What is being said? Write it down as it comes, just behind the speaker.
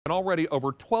and already over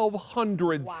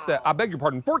 1,200 sets. I beg your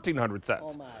pardon, 1,400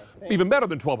 sets. Even better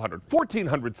than 1,200.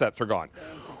 1,400 sets are gone.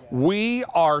 We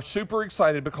are super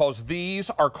excited because these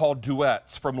are called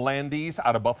Duets from Landies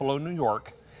out of Buffalo, New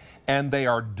York, and they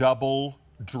are double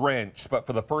drenched, but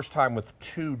for the first time with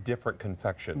 2 different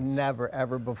confections. Never,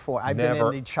 ever before. I've been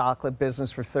in the chocolate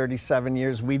business for 37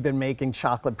 years. We've been making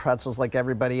chocolate pretzels like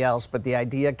everybody else, but the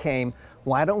idea came,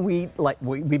 why don't we,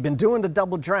 we've been doing the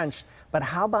double drenched, but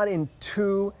how about in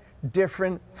 2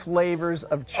 different flavors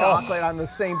of chocolate on the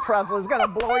same pretzel? It's gonna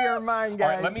blow your mind, guys.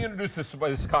 All right, let me introduce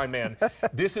this kind man.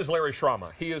 This is Larry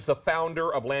Schramma. He is the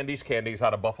founder of Landies Candies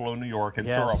out of Buffalo, New York. And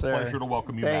yes, sir, a pleasure to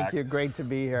welcome you back. back. Thank you, great to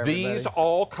be here. These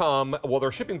all come, well,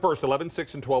 they're shipping first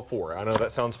 11/6 and 12/4. I know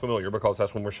that sounds familiar because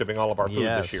that's when we're shipping all of our food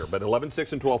this year, but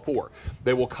 11/6 and 12/4.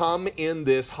 They will come in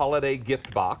this holiday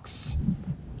gift box.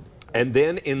 And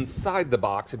then inside the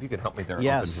box, if you can help me there,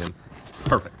 yes. Open, Jim.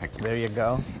 Perfect, thank you. There you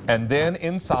go. And then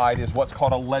inside is what's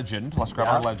called a legend. Let's grab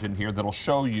our legend here that'll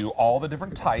show you all the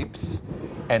different types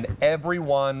and every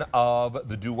one of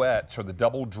the duets or the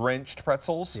double drenched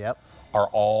pretzels are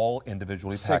all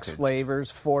individually packaged. 6 flavors,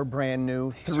 4 brand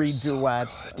new, 3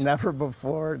 duets, never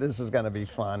before. This is going to be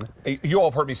fun. You all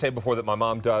have heard me say before that my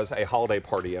mom does a holiday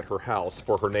party at her house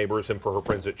for her neighbors and for her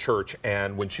friends at church.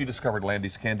 And when she discovered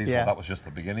Landies Candies, well, that was just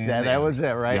the beginning. Yeah, that was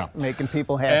it, right? Making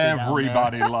people happy.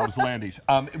 Everybody loves Landies.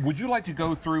 Would you like to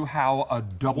go through how a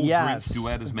double drenched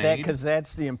duet is made? Because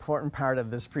that's the important part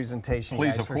of this presentation,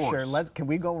 Please, guys, of for course. sure. Can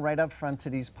we go right up front to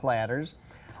these platters?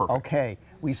 Perfect. Okay,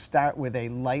 we start with a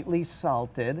lightly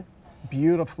salted,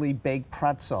 beautifully baked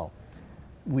pretzel.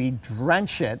 We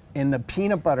drench it in the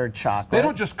peanut butter chocolate. They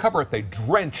don't just cover it, they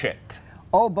drench it.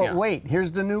 Oh, but wait,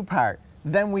 here's the new part.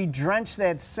 Then we drench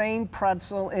that same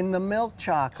pretzel in the milk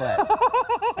chocolate.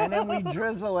 And then we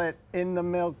drizzle it in the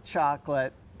milk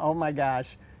chocolate. Oh my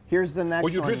gosh. Here's the next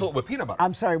one. Well, you drizzle it with peanut butter.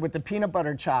 I'm sorry, with the peanut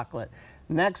butter chocolate.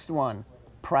 Next one,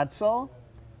 pretzel,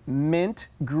 mint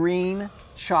green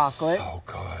chocolate. So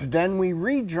good. Then we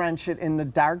re-drench it in the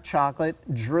dark chocolate,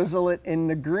 drizzle it in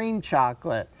the green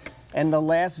chocolate. And the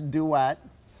last duet,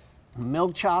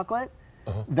 milk chocolate,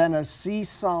 then a sea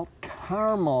salt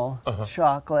caramel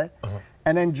chocolate,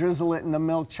 and then drizzle it in the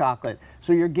milk chocolate.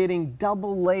 So you're getting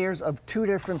double layers of 2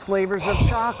 different flavors of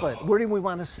chocolate. Where do we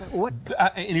want to start? What?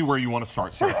 Anywhere you want to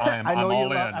start, sir. I'm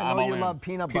all in. I know you love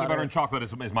peanut butter. Peanut butter and chocolate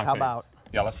is my favorite. How about?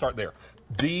 Yeah, let's start there.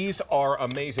 These are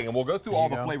amazing, and we'll go through all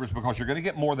the flavors because you're going to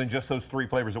get more than just those 3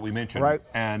 flavors that we mentioned. Right.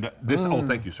 And this, oh,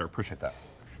 thank you, sir. Appreciate that.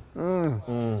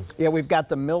 Yeah, we've got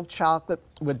the milk chocolate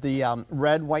with the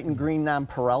red, white, and green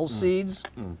nonpareil seeds.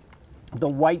 The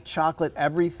white chocolate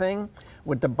everything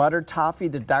with the butter toffee,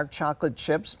 the dark chocolate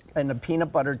chips, and the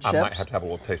peanut butter chips. I might have to have a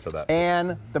little taste of that.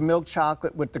 And the milk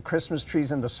chocolate with the Christmas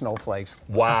trees and the snowflakes.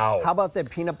 Wow. How about that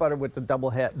peanut butter with the double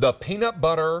hit? The peanut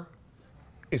butter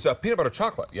is a peanut butter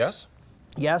chocolate, yes?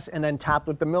 Yes, and then topped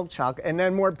with the milk chocolate, and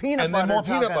then more peanut butter. And then more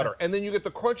peanut butter. And then you get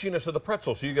the crunchiness of the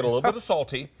pretzel, so you get a little bit of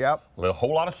salty, a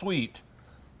whole lot of sweet,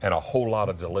 and a whole lot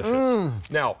of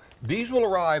delicious. Now, these will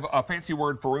arrive, a fancy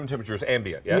word for room temperature is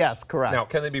ambient, yes? Yes, correct. Now,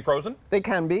 can they be frozen? They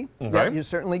can be. Okay. Yeah, you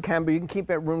certainly can, but you can keep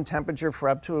it at room temperature for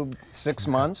up to 6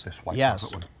 months. This white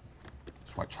chocolate one.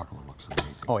 This white chocolate one looks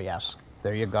amazing. Oh, yes.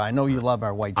 There you go. I know you love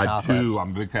our white chocolate. I do.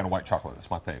 I'm a big fan of white chocolate.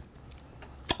 That's my fave.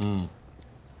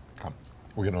 Come.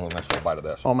 We're getting a nice little bite of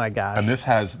this. Oh, my gosh. And this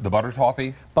has the butter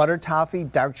toffee? Butter toffee,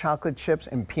 dark chocolate chips,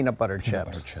 and peanut butter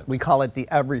chips. We call it the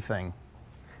everything.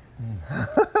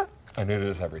 And it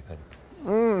is everything.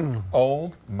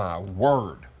 Oh, my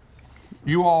word.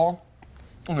 You all,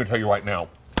 I'm going to tell you right now,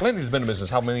 Landies has been in business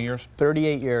how many years?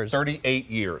 38 years. 38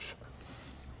 years.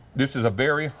 This is a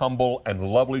very humble and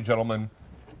lovely gentleman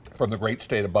from the great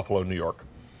state of Buffalo, New York.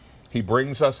 He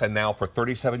brings us, and now for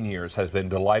 37 years, has been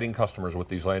delighting customers with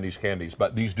these Landies candies.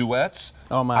 But these duets,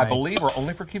 I believe, are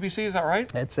only for QVC, is that right?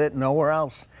 That's it, nowhere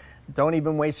else. Don't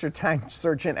even waste your time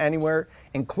searching anywhere,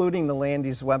 including the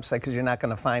Landies website, because you're not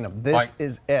going to find them. This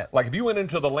is it. Like if you went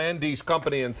into the Landies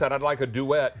company and said, I'd like a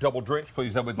duet, double drenched,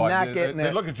 please, they would like,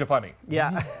 they'd look at you funny.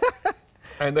 Yeah.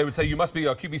 And they would say, you must be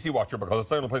a QVC watcher because it's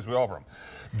the only place we offer them.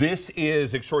 This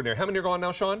is extraordinary. How many are gone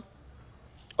now, Sean?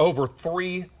 Over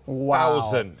 3,000.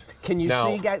 Wow. Can you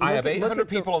see, guys? I have 800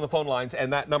 people on the phone lines,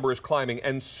 and that number is climbing.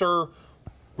 And, sir,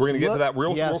 we're going to get to that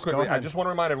real quickly. I just want to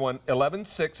remind everyone,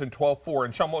 11/6 and 12/4.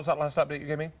 And, Sean, what was that last update you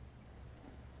gave me?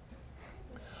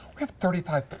 We have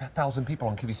 35,000 people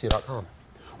on QVC.com.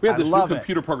 We have this new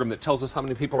computer program that tells us how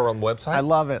many people are on the website. I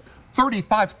love it.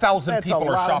 35,000 people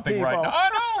are shopping right now. I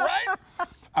know, right?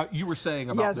 You were saying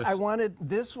about this. Yes,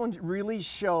 this one really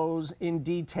shows in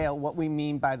detail what we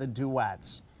mean by the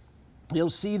duets. You'll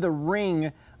see the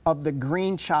ring of the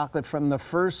green chocolate from the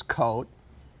first coat,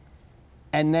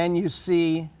 and then you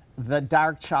see the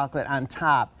dark chocolate on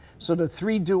top. So the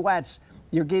 3 duets,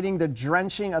 you're getting the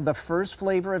drenching of the first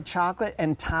flavor of chocolate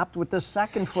and topped with the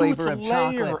second flavor of chocolate. So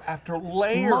it's layer after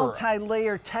layer.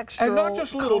 Multi-layer textural. And not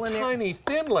just little tiny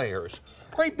thin layers,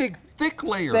 great big thick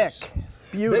layers. Thick.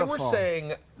 Beautiful. They were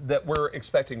saying that we're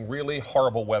expecting really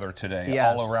horrible weather today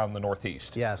all around the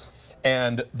Northeast. Yes.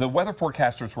 And the weather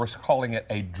forecasters were calling it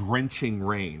a drenching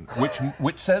rain,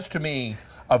 which says to me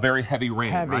a very heavy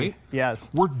rain, right? Yes.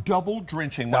 We're double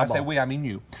drenching. When I say we, I mean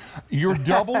you. You're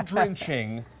double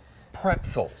drenching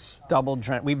pretzels. Double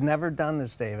drench. We've never done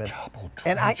this, David. Double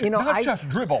drench. And not just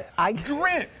dribble.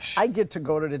 Drench. I get to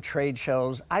go to the trade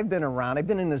shows. I've been around. I've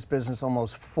been in this business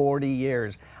almost 40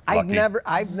 years. I've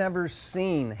never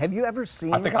seen. Have you ever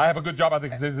seen? I think I have a good job. I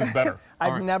think this is better.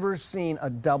 I've never seen a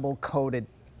double coated,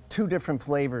 2 different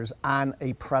flavors on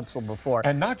a pretzel before.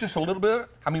 And not just a little bit.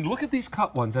 I mean, look at these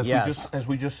cut ones as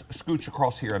we just scooch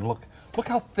across here and look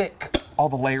how thick all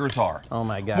the layers are. Oh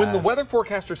my God. When the weather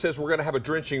forecaster says we're going to have a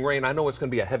drenching rain, I know it's going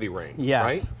to be a heavy rain. Yes.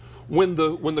 Right? When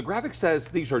the graphic says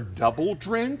these are double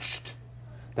drenched,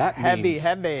 that means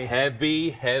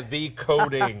heavy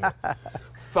coating.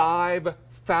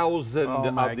 5,000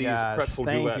 of these pretzel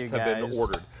duets have been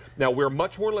ordered. Now we're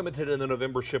much more limited in the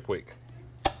November ship week.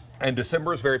 And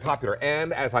December is very popular.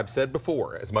 And as I've said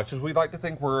before, as much as we'd like to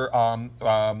think we're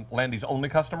Landies' only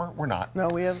customer, we're not. No,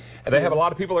 we have. And they have a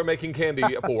lot of people they're making candy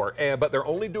for, but they're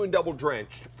only doing double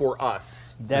drenched for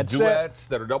us. That's the duets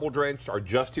that are double drenched are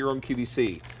just here on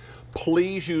QVC.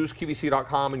 Please use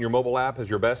QVC.com and your mobile app as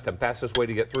your best and fastest way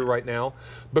to get through right now,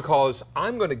 because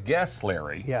I'm going to guess,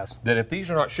 Larry, that if these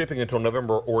are not shipping until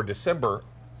November or December,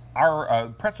 our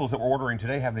pretzels that we're ordering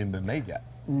today haven't even been made yet.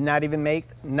 Not even made,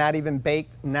 not even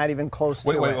baked, not even close to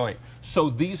it. Wait.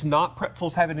 So these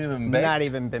pretzels haven't even been baked? Not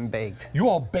even been baked. You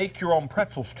all bake your own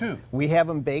pretzels too? We have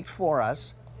them baked for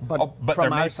us. But they're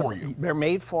made for you. They're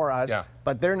made for us,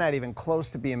 but they're not even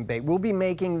close to being baked. We'll be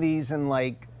making these in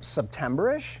like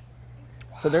September-ish.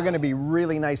 So they're going to be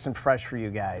really nice and fresh for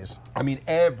you guys. I mean,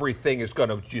 everything is going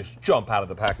to just jump out of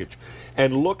the package.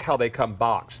 And look how they come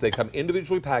boxed. They come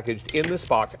individually packaged in this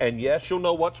box. And yes, you'll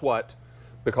know what's what,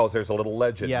 because there's a little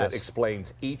legend that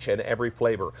explains each and every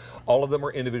flavor. All of them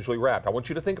are individually wrapped. I want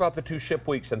you to think about the 2 ship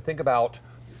weeks and think about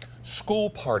school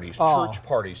parties, church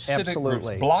parties, civic groups,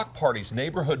 block parties,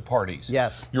 neighborhood parties.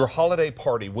 Yes. Your holiday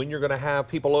party, when you're going to have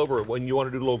people over, when you want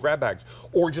to do little grab bags.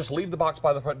 Or just leave the box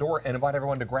by the front door and invite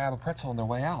everyone to grab a pretzel on their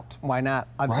way out. Why not?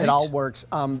 Right? It all works.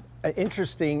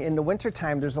 Interesting, in the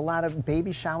wintertime, there's a lot of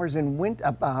baby showers and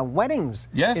weddings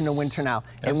in the winter now.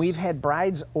 And we've had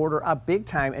brides order up big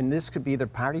time, and this could be their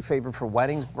party favorite for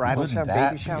weddings, bridal shower,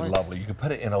 baby shower. Be lovely. You could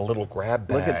put it in a little grab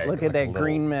bag. Look at that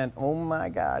green mint. Oh my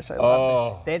gosh, I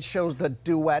love it. That shows the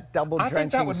duet double drenching. I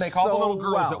think that would make all the little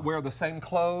girls that wear the same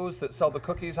clothes, that sell the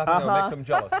cookies, I think that would make them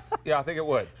jealous. Yeah, I think it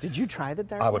would. Did you try the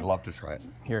dark I would love to try it.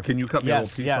 Here. Can you cut me a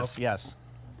little piece off? Yes.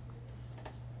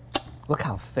 Look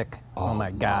how thick. Oh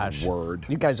my gosh. My word.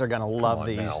 You guys are going to love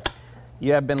these. Now.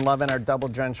 You have been loving our double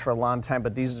drench for a long time,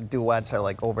 but these duets are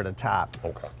like over the top.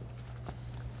 Okay.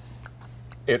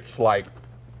 It's like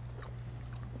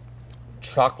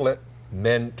chocolate,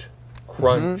 mint,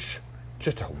 crunch,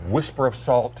 just a whisper of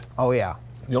salt. Oh yeah.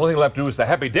 The only thing left to do is the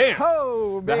happy dance.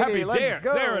 Oh, baby, the happy let's dance.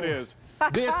 go. There it is.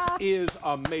 This is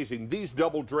amazing. These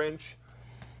double drench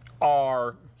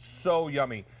are so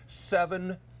yummy.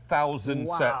 7,000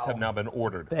 sets have now been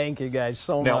ordered. Thank you guys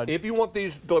so now, much. Now, if you want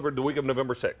these delivered the week of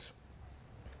November 6th,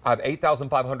 I have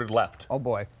 8,500 left. Oh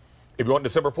boy. If you want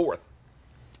December 4th,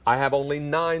 I have only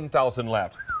 9,000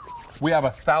 left. We have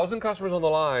 1,000 customers on the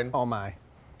line. Oh my.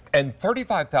 And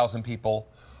 35,000 people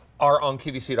are on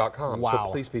QVC.com. Wow.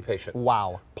 So please be patient.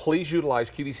 Wow. Please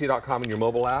utilize QVC.com in your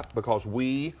mobile app, because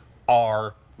we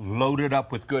are loaded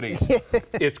up with goodies.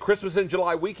 It's Christmas in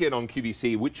July weekend on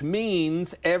QVC, which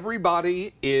means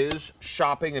everybody is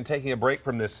shopping and taking a break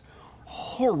from this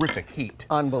horrific heat.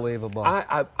 Unbelievable.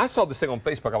 I saw this thing on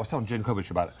Facebook. I was telling Jen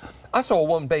Kovich about it. I saw a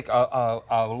woman bake a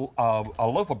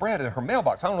loaf of bread in her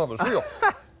mailbox. I don't know if it was real,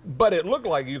 but it looked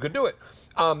like you could do it.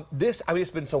 I mean,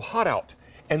 it's been so hot out.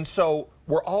 And so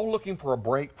we're all looking for a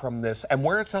break from this. And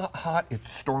where it's not hot, it's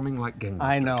storming like gangbusters.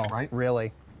 I know, right?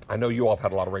 Really. I know you all have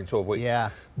had a lot of rain, so have we.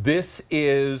 Yeah. This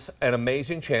is an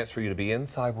amazing chance for you to be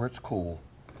inside where it's cool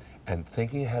and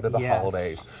thinking ahead of the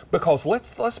holidays. Because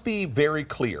let's be very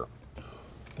clear.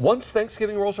 Once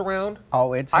Thanksgiving rolls around,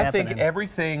 I think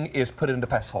everything is put into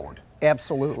fast forward.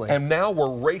 Absolutely. And now we're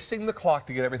racing the clock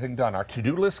to get everything done. Our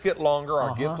to-do lists get longer,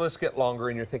 our gift lists get longer,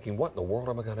 and you're thinking, what in the world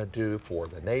am I going to do for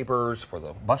the neighbors, for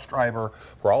the bus driver,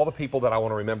 for all the people that I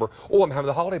want to remember? Oh, I'm having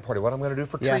the holiday party. What am I going to do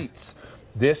for treats?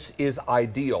 This is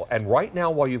ideal. And right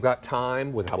now, while you've got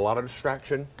time without a lot of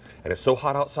distraction, and it's so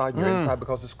hot outside, and you're inside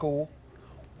because it's cool,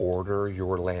 order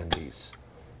your Landies.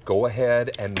 Go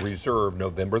ahead and reserve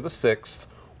November the 6th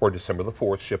or December the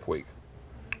 4th ship week.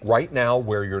 Right now,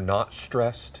 where you're not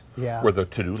stressed, where the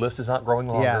to-do list is not growing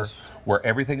longer, where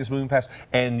everything is moving fast,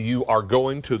 and you are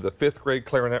going to the 5th grade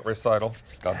clarinet recital,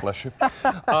 God bless you,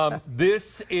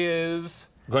 this is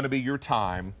going to be your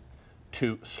time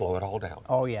to slow it all down.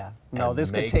 Oh, yeah. No,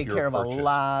 this could take care of a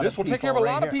lot of people. This will take care of a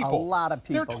lot of people. A lot of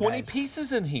people, There are 20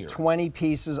 pieces in here. 20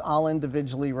 pieces, all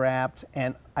individually wrapped.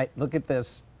 And look at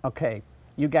this. Okay,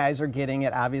 you guys are getting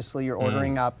it. Obviously, you're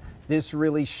ordering up. This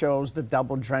really shows the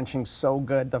double drenching so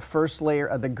good. The first layer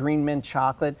of the green mint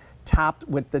chocolate topped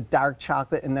with the dark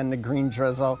chocolate and then the green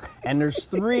drizzle. And there's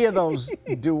 3 of those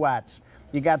duets.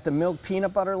 You got the milk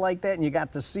peanut butter like that, and you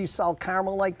got the sea salt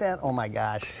caramel like that. Oh my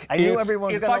gosh! I knew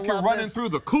everyone was going to love this. It's like you're running through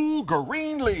the cool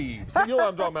green leaves. You know what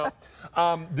I'm talking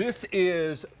about? This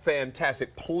is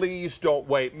fantastic. Please don't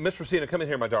wait. Miss Rosina, come in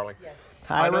here, my darling. Yes.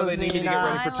 Hi, I know Rosina. they need me to get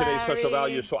ready for today's special Larry.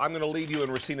 value, so I'm going to leave you in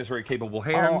Rosina's very capable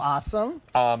hands. Oh,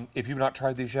 awesome. If you've not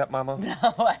tried these yet, Mama,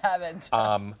 No, I haven't.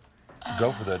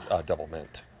 go for the double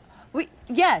mint.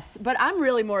 Yes, but I'm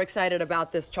really more excited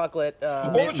about this chocolate.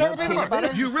 Peanut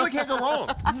butter. You really can't go wrong.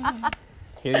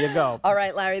 Here you go. All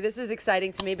right, Larry, this is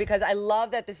exciting to me because I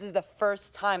love that this is the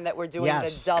first time that we're doing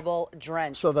the double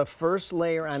drench. So the first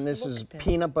layer on this is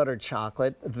peanut butter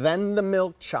chocolate, then the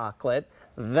milk chocolate,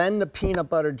 then the peanut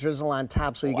butter drizzle on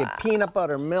top. So you get peanut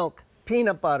butter, milk,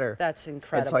 peanut butter. That's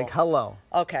incredible. It's like hello.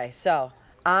 Okay, so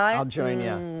I'll join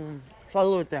you.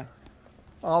 Salute.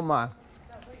 Oh my.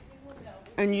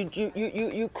 And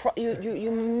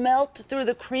you melt through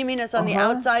the creaminess on the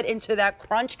outside into that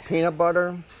crunch. Peanut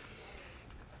butter,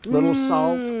 little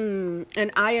salt.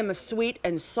 And I am a sweet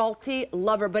and salty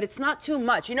lover, but it's not too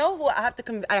much. You know who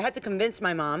I had to convince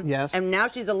my mom. Yes. And now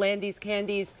she's a Landies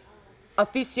Candies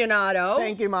aficionado.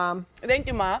 Thank you, Mom. Thank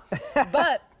you, Ma.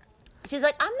 But she's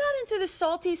like, I'm not into the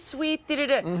salty, sweet,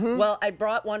 Well, I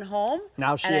brought one home.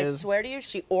 Now she is. is. And I swear to you,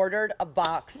 she ordered a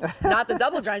box. Not the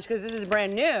double drench, because this is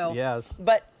brand new. Yes.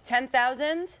 But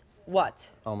 10,000, what?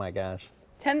 Oh my gosh.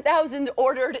 10,000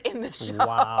 ordered in the show.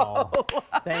 Wow.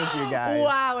 Thank you, guys.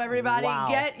 Wow, everybody. Wow.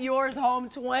 Get yours home.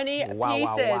 20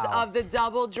 pieces of the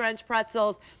double drenched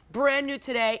pretzels. Brand new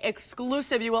today,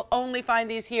 exclusive. You will only find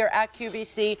these here at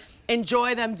QVC.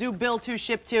 Enjoy them. Do bill to,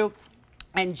 ship to,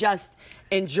 and just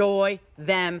enjoy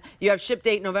them. You have ship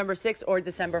date November 6th or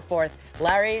December 4th.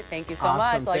 Larry, thank you so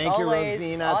much. Like thank always. you,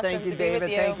 Rosina. Awesome thank you, to be David.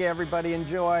 with you. Thank you, everybody.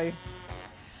 Enjoy.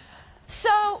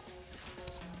 So,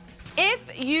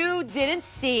 if you didn't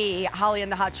see Holly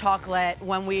and the Hot Chocolate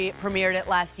when we premiered it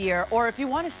last year, or if you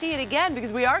want to see it again,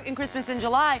 because we are in Christmas in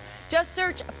July, just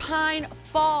search Pine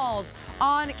Falls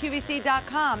on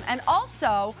QVC.com. And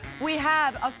also, we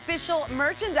have official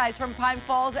merchandise from Pine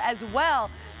Falls as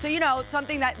well. So, you know,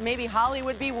 something that maybe Holly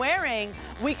would be wearing,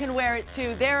 we can wear it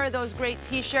too. There are those great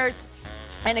t-shirts.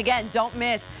 And again, don't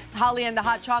miss Holly and the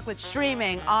Hot Chocolate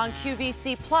streaming on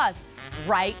QVC Plus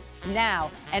right now.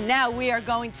 And now we are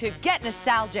going to get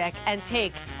nostalgic and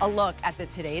take a look at the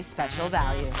today's special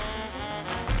value.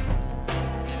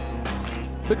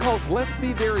 Because let's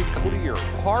be very clear,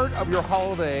 part of your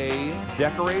holiday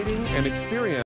decorating and experience